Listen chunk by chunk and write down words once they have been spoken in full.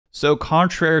So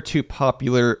contrary to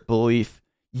popular belief,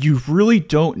 you really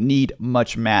don't need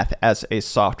much math as a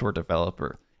software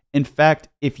developer. In fact,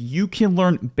 if you can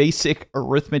learn basic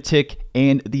arithmetic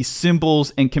and the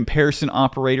symbols and comparison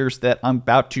operators that I'm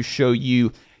about to show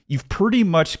you, you've pretty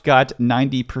much got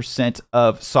 90%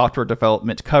 of software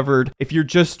development covered. If you're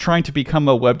just trying to become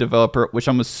a web developer, which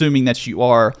I'm assuming that you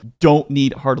are, don't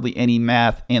need hardly any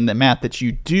math, and the math that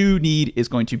you do need is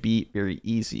going to be very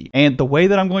easy. And the way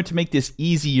that I'm going to make this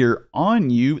easier on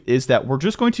you is that we're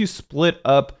just going to split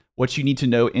up what you need to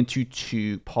know into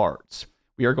two parts.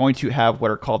 We are going to have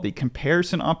what are called the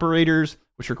comparison operators,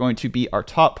 which are going to be our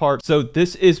top part. So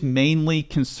this is mainly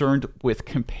concerned with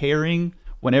comparing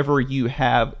whenever you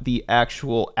have the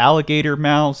actual alligator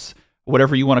mouse,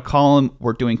 whatever you want to call them,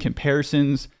 we're doing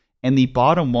comparisons. And the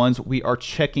bottom ones, we are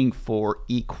checking for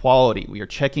equality. We are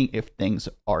checking if things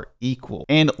are equal.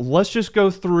 And let's just go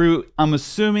through. I'm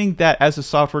assuming that as a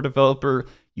software developer,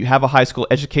 you have a high school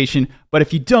education, but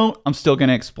if you don't, I'm still going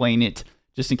to explain it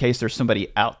just in case there's somebody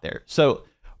out there. So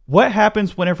what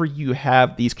happens whenever you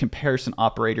have these comparison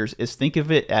operators is think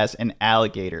of it as an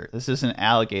alligator. This is an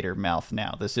alligator mouth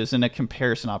now. This isn't a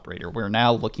comparison operator. We're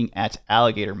now looking at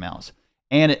alligator mouths.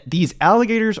 And these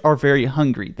alligators are very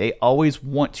hungry. They always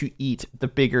want to eat the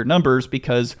bigger numbers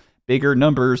because bigger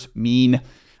numbers mean,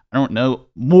 I don't know,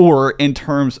 more in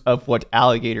terms of what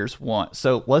alligators want.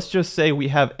 So let's just say we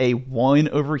have a 1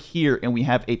 over here and we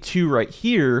have a 2 right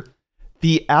here.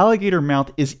 The alligator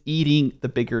mouth is eating the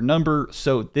bigger number,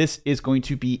 so this is going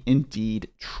to be indeed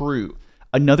true.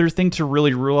 Another thing to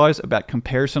really realize about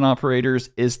comparison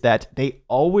operators is that they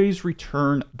always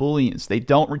return booleans. They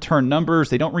don't return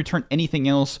numbers, they don't return anything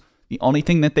else. The only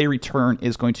thing that they return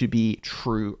is going to be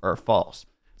true or false.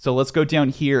 So let's go down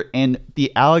here, and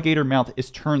the alligator mouth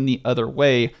is turned the other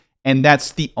way, and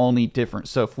that's the only difference.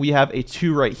 So if we have a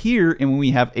 2 right here, and when we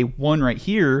have a 1 right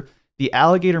here, the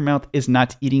alligator mouth is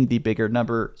not eating the bigger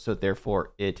number, so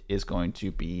therefore it is going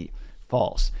to be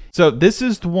false. So this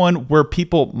is the one where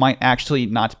people might actually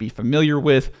not be familiar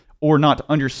with or not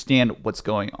understand what's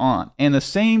going on. And the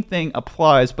same thing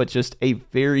applies, but just a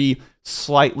very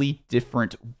slightly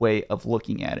different way of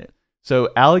looking at it. So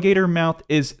alligator mouth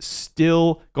is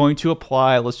still going to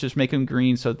apply. Let's just make them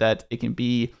green so that it can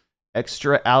be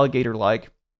extra alligator-like.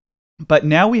 But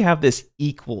now we have this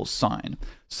equal sign.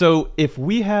 So if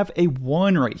we have a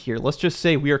 1 right here, let's just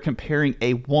say we are comparing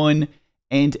a 1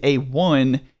 and a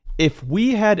 1. If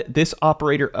we had this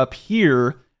operator up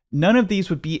here, none of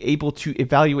these would be able to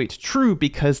evaluate true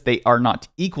because they are not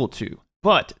equal to.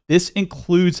 But this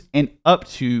includes an up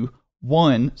to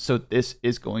 1, so this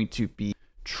is going to be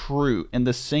true. And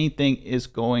the same thing is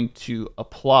going to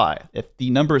apply. If the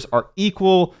numbers are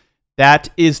equal, that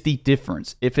is the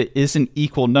difference. If it is an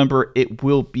equal number, it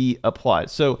will be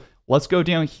applied. So let's go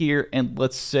down here and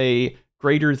let's say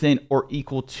greater than or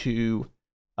equal to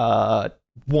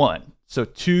 1. So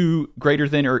 2 greater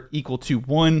than or equal to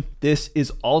 1. This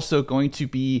is also going to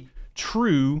be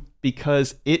true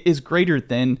because it is greater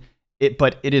than it,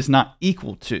 but it is not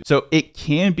equal to. So it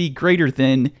can be greater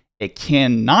than, it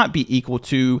cannot be equal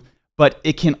to, but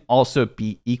it can also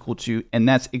be equal to, and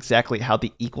that's exactly how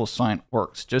the equal sign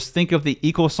works. Just think of the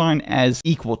equal sign as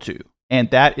equal to, and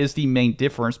that is the main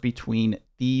difference between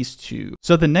these two.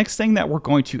 So the next thing that we're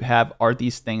going to have are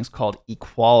these things called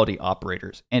equality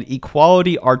operators, and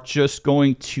equality are just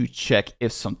going to check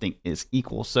if something is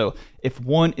equal. So if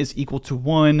 1 is equal to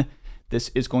 1, this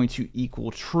is going to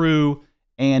equal true,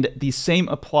 and the same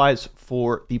applies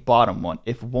for the bottom one.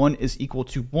 If 1 is equal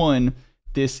to 1,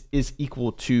 this is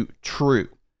equal to true.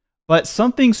 But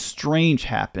something strange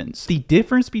happens. The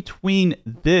difference between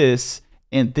this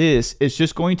and this is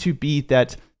just going to be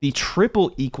that the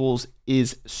triple equals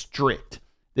is strict.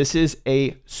 This is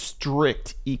a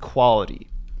strict equality.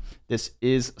 This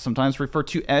is sometimes referred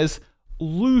to as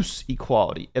loose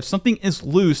equality. If something is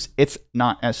loose, it's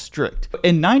not as strict.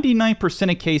 In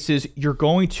 99% of cases, you're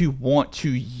going to want to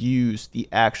use the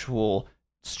actual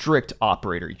strict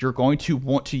operator. You're going to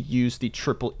want to use the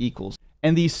triple equals.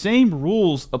 And the same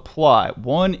rules apply.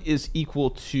 1 is equal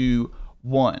to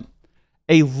 1.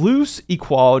 A loose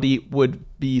equality would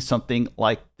be something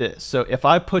like this. So if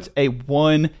I put a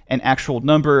 1, an actual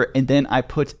number, and then I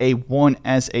put a 1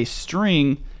 as a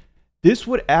string, this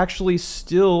would actually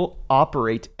still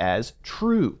operate as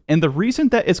true. And the reason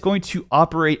that it's going to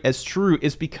operate as true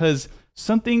is because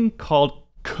something called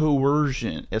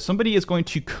coercion. If somebody is going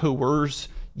to coerce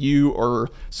you or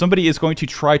somebody is going to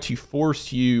try to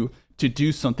force you to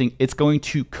do something, it's going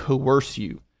to coerce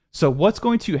you. So what's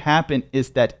going to happen is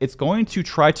that it's going to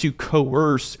try to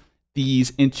coerce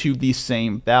these into the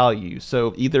same value.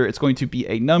 So either it's going to be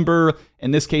a number,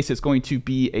 in this case, it's going to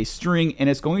be a string, and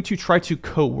it's going to try to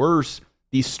coerce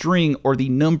the string or the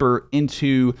number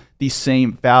into the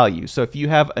same value. So if you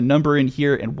have a number in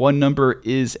here and one number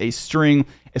is a string,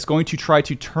 it's going to try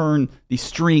to turn the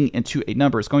string into a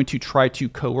number. It's going to try to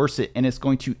coerce it, and it's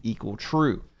going to equal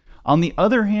true. On the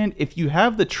other hand, if you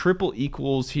have the triple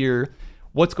equals here,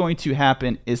 what's going to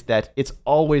happen is that it's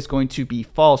always going to be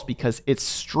false because it's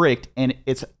strict and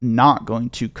it's not going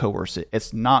to coerce it.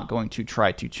 It's not going to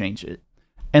try to change it.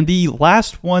 And the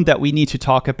last one that we need to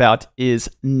talk about is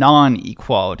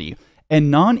non-equality.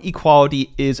 And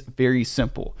non-equality is very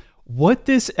simple. What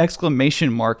this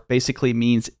exclamation mark basically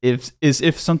means is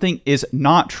if something is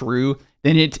not true,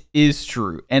 then it is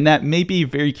true. And that may be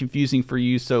very confusing for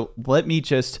you, so let me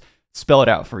just spell it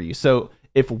out for you. So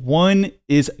if one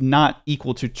is not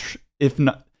equal to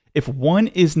if one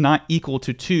is not equal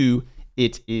to 2,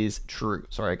 it is true.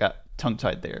 Sorry, I got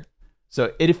tongue-tied there.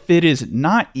 So if it is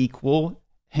not equal,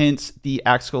 hence the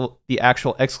actual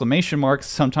exclamation mark,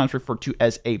 sometimes referred to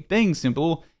as a bang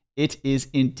symbol, it is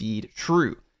indeed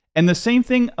true. And the same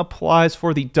thing applies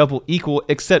for the double equal,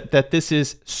 except that this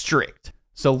is strict.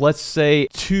 So let's say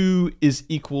 2 is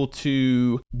equal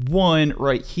to 1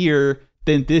 right here,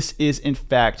 then this is in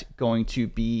fact going to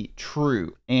be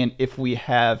true. And if we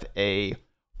have a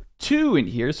 2 in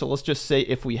here, so let's just say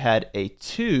if we had a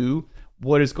 2,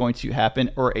 what is going to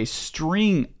happen, or a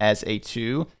string as a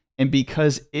 2, and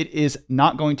because it is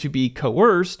not going to be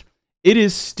coerced, it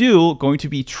is still going to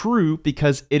be true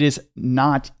because it is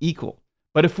not equal.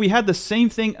 But if we had the same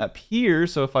thing up here,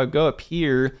 so if I go up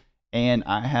here and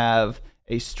I have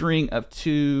a string of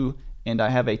 2 and I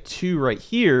have a 2 right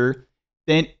here,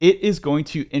 then it is going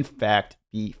to in fact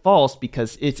be false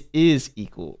because it is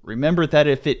equal. Remember that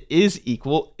if it is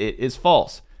equal, it is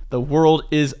false. The world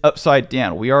is upside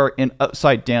down. We are in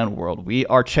upside down world. We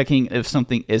are checking if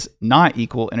something is not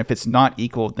equal, and if it's not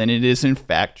equal, then it is in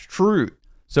fact true.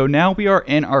 So now we are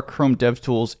in our Chrome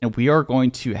DevTools, and we are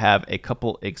going to have a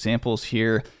couple examples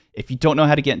here. If you don't know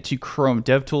how to get into Chrome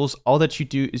DevTools, all that you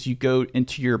do is you go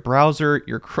into your browser,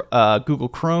 your Google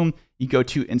Chrome, you go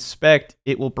to inspect,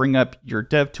 it will bring up your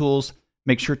DevTools,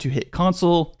 make sure to hit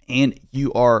console, and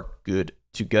you are good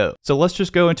to go. So let's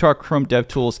just go into our Chrome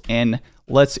DevTools and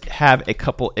let's have a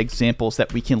couple examples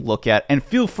that we can look at, and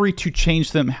feel free to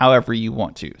change them however you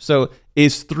want to. So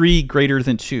is 3 greater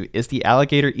than 2? Is the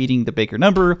alligator eating the bigger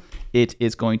number? It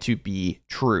is going to be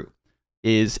true.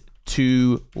 Is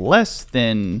 2 less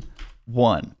than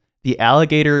 1? The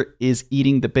alligator is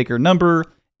eating the bigger number,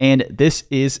 and this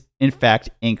is in fact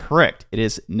incorrect. It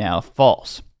is now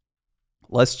false.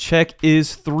 Let's check,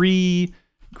 is 3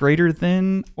 greater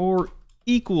than or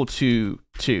equal to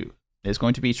 2? It is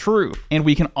going to be true. And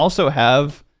we can also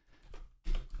have,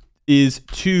 is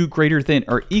 2 greater than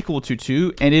or equal to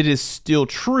 2? And it is still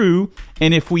true.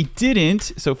 And if we didn't,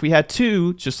 so if we had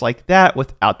 2 just like that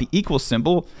without the equal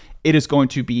symbol, it is going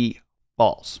to be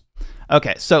false.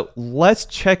 Okay, so let's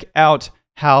check out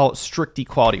how strict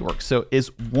equality works. So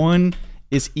is 1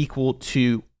 is equal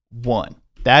to 1?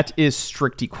 That is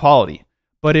strict equality.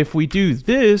 But if we do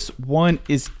this, 1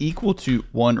 is equal to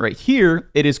 1 right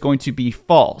here, it is going to be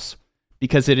false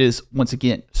because it is, once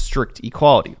again, strict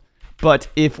equality. But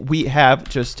if we have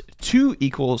just 2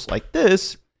 equals like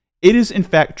this, it is in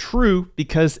fact true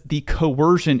because the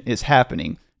coercion is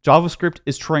happening. JavaScript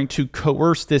is trying to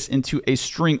coerce this into a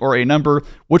string or a number.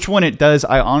 Which one it does,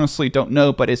 I honestly don't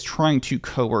know, but it's trying to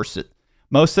coerce it.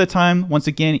 Most of the time, once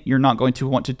again, you're not going to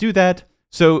want to do that.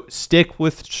 So stick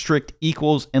with strict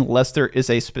equals unless there is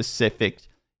a specific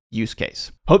use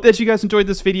case. Hope that you guys enjoyed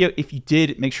this video. If you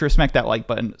did, make sure to smack that like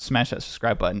button, smash that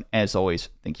subscribe button. As always,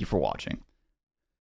 thank you for watching.